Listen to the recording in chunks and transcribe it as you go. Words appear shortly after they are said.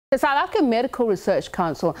The South African Medical Research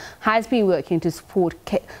Council has been working to support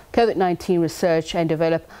COVID-19 research and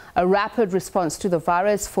develop a rapid response to the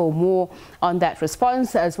virus. For more on that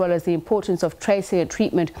response, as well as the importance of tracing and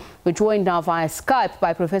treatment, we're joined now via Skype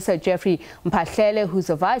by Professor Jeffrey Mphahlele, who's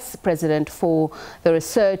a Vice President for the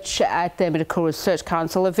research at the Medical Research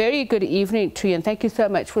Council. A very good evening to you, and thank you so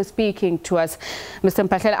much for speaking to us, Mr.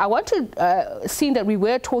 Mphahlele. I want to, seeing that we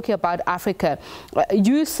were talking about Africa,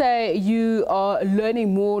 you say you are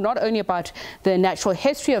learning more not only about the natural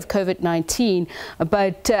history of COVID-19,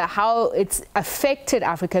 but how it's affected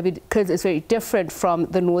Africa because it's very different from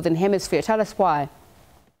the Northern Hemisphere. Tell us why.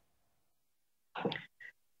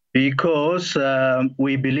 Because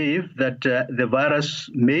we believe that the virus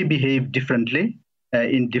may behave differently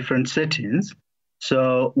in different settings.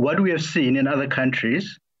 So what we have seen in other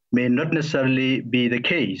countries may not necessarily be the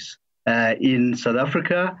case in South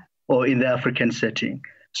Africa or in the African setting.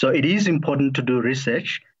 So it is important to do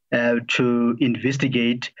research to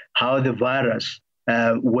investigate how the virus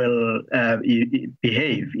will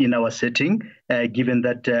behave in our setting, given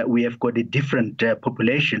that we have got a different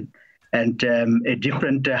population and a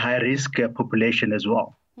different high-risk population as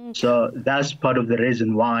well. So that's part of the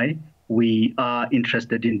reason why we are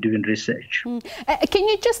interested in doing research. Can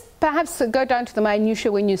you just perhaps go down to the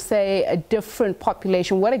minutiae when you say a different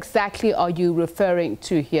population? What exactly are you referring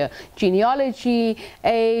to here? Genealogy,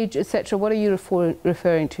 age, etc. What are you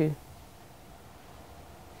referring to?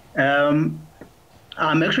 I'm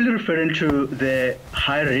actually referring to the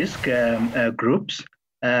high-risk groups.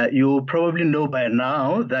 You probably know by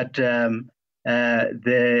now that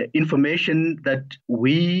the information that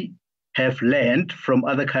we have learned from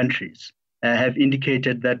other countries have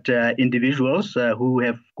indicated that individuals who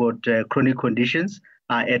have got chronic conditions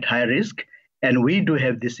are at high risk. And we do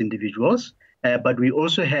have these individuals, but we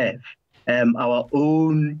also have our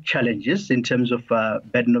own challenges in terms of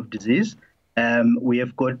burden of disease. We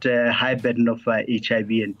have got a high burden of HIV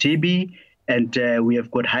and TB, and we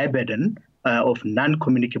have got high burden of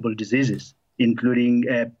non-communicable diseases, including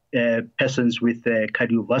persons with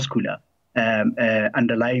cardiovascular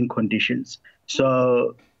underlying conditions.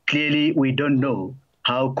 So clearly, we don't know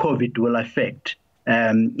how COVID will affect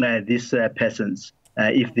these persons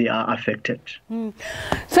if they are affected.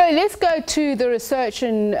 So let's go to the research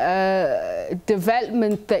and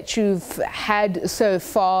development that you've had so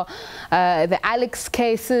far, the Alex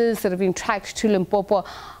cases that have been tracked to Limpopo.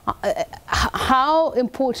 How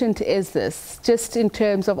important is this, just in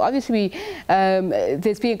terms of, obviously,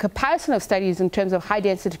 there's been a comparison of studies in terms of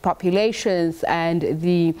high-density populations and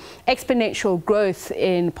the exponential growth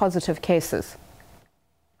in positive cases?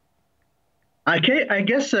 Okay, I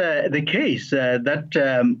guess the case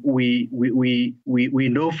that we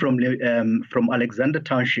know from Alexander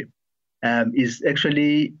Township is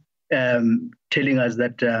actually telling us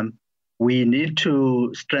that we need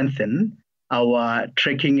to strengthen our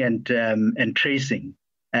tracking and tracing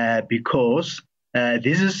because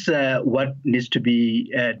this is what needs to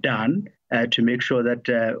be done to make sure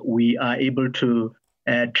that we are able to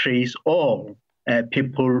trace all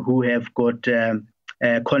people who have got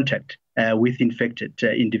contact with infected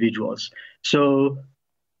individuals. So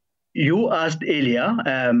you asked earlier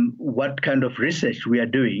what kind of research we are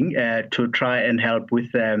doing to try and help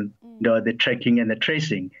with the tracking and the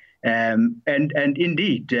tracing. And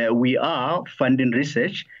indeed, we are funding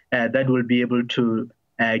research that will be able to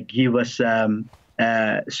give us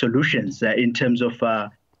solutions in terms of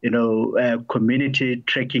community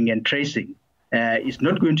tracking and tracing. It's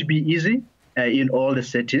not going to be easy in all the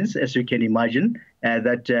settings, as you can imagine,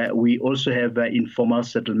 that we also have informal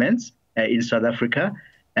settlements in South Africa.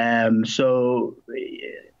 So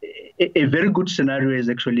a very good scenario is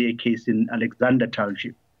actually a case in Alexander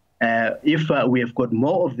Township. If we have got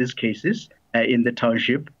more of these cases in the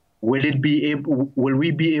township, will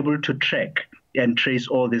we be able to track and trace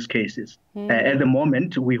all these cases? At the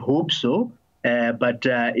moment, we hope so, but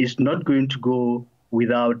it's not going to go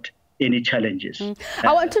without any challenges.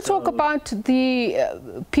 I want to talk about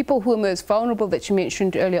the people who are most vulnerable that you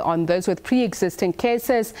mentioned earlier on, those with pre-existing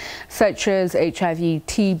cases such as HIV,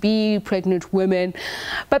 TB, pregnant women.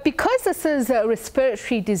 But because this is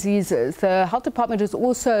respiratory diseases, the health department has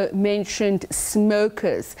also mentioned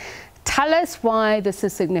smokers. Tell us why this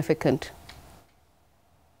is significant.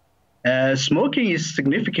 Smoking is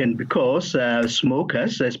significant because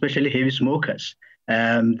smokers, especially heavy smokers,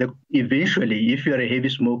 eventually, if you're a heavy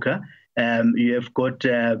smoker, you have got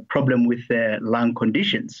a problem with lung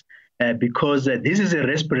conditions because this is a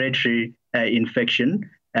respiratory infection.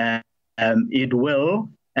 It will,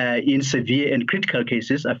 in severe and critical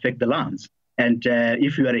cases, affect the lungs. And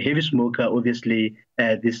if you are a heavy smoker, obviously,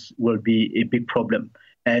 this will be a big problem.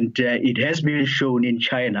 And it has been shown in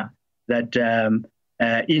China that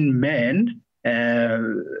in men,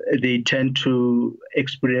 they tend to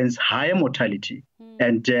experience higher mortality.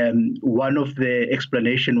 And one of the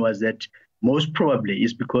explanation was that most probably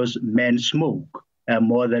is because men smoke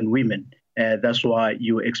more than women. That's why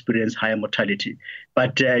you experience higher mortality.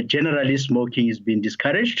 But generally, smoking is being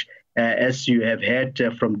discouraged, as you have heard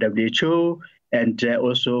from WHO and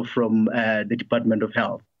also from the Department of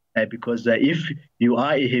Health. Because if you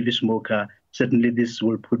are a heavy smoker, certainly this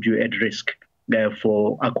will put you at risk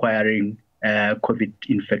for acquiring COVID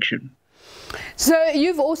infection. So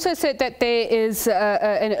you've also said that there is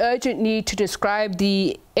an urgent need to describe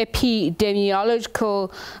the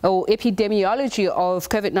epidemiology of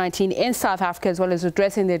COVID-19 in South Africa, as well as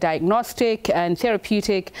addressing the diagnostic and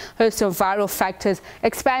therapeutic host of viral factors.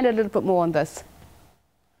 Expand a little bit more on this.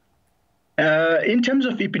 In terms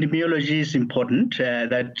of epidemiology, it's important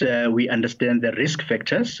that we understand the risk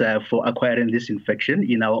factors for acquiring this infection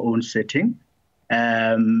in our own setting.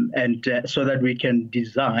 And so that we can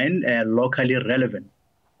design locally relevant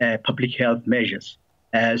public health measures.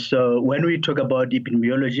 So when we talk about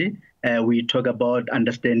epidemiology, we talk about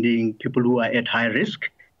understanding people who are at high risk.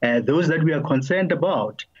 Those that we are concerned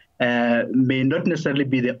about may not necessarily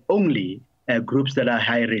be the only groups that are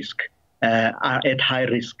high risk, are at high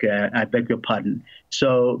risk, I beg your pardon.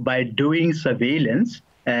 So by doing surveillance,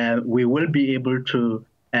 we will be able to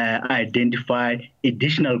identify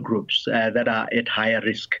additional groups that are at higher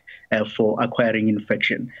risk for acquiring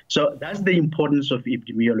infection. So that's the importance of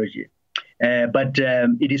epidemiology. But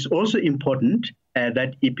it is also important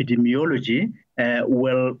that epidemiology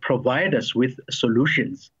will provide us with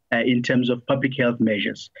solutions in terms of public health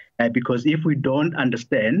measures. Because if we don't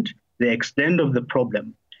understand the extent of the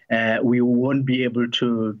problem, we won't be able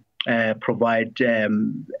to provide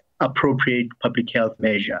appropriate public health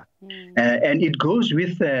measure. And it goes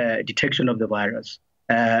with detection of the virus,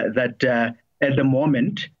 that at the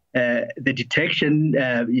moment, the detection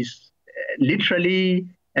is literally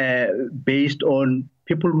based on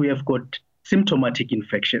people who have got symptomatic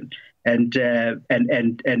infection. And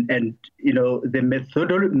you know, the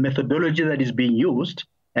methodology that is being used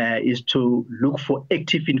is to look for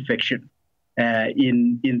active infection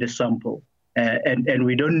in the sample. And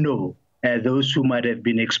we don't know those who might have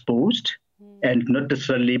been exposed and not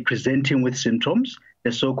necessarily presenting with symptoms,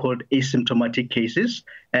 the so-called asymptomatic cases.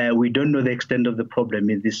 We don't know the extent of the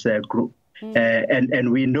problem in this group.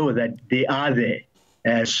 And we know that they are there.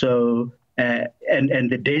 And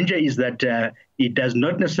the danger is that it does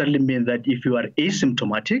not necessarily mean that if you are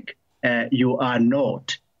asymptomatic, you are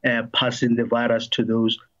not passing the virus to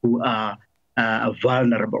those who are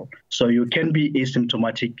vulnerable. So you can be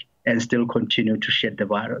asymptomatic and still continue to shed the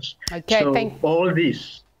virus. Okay, so all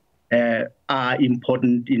these are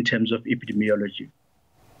important in terms of epidemiology.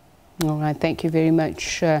 All right, thank you very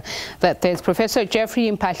much. That there's Professor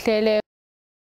Jeffrey Mphahlele.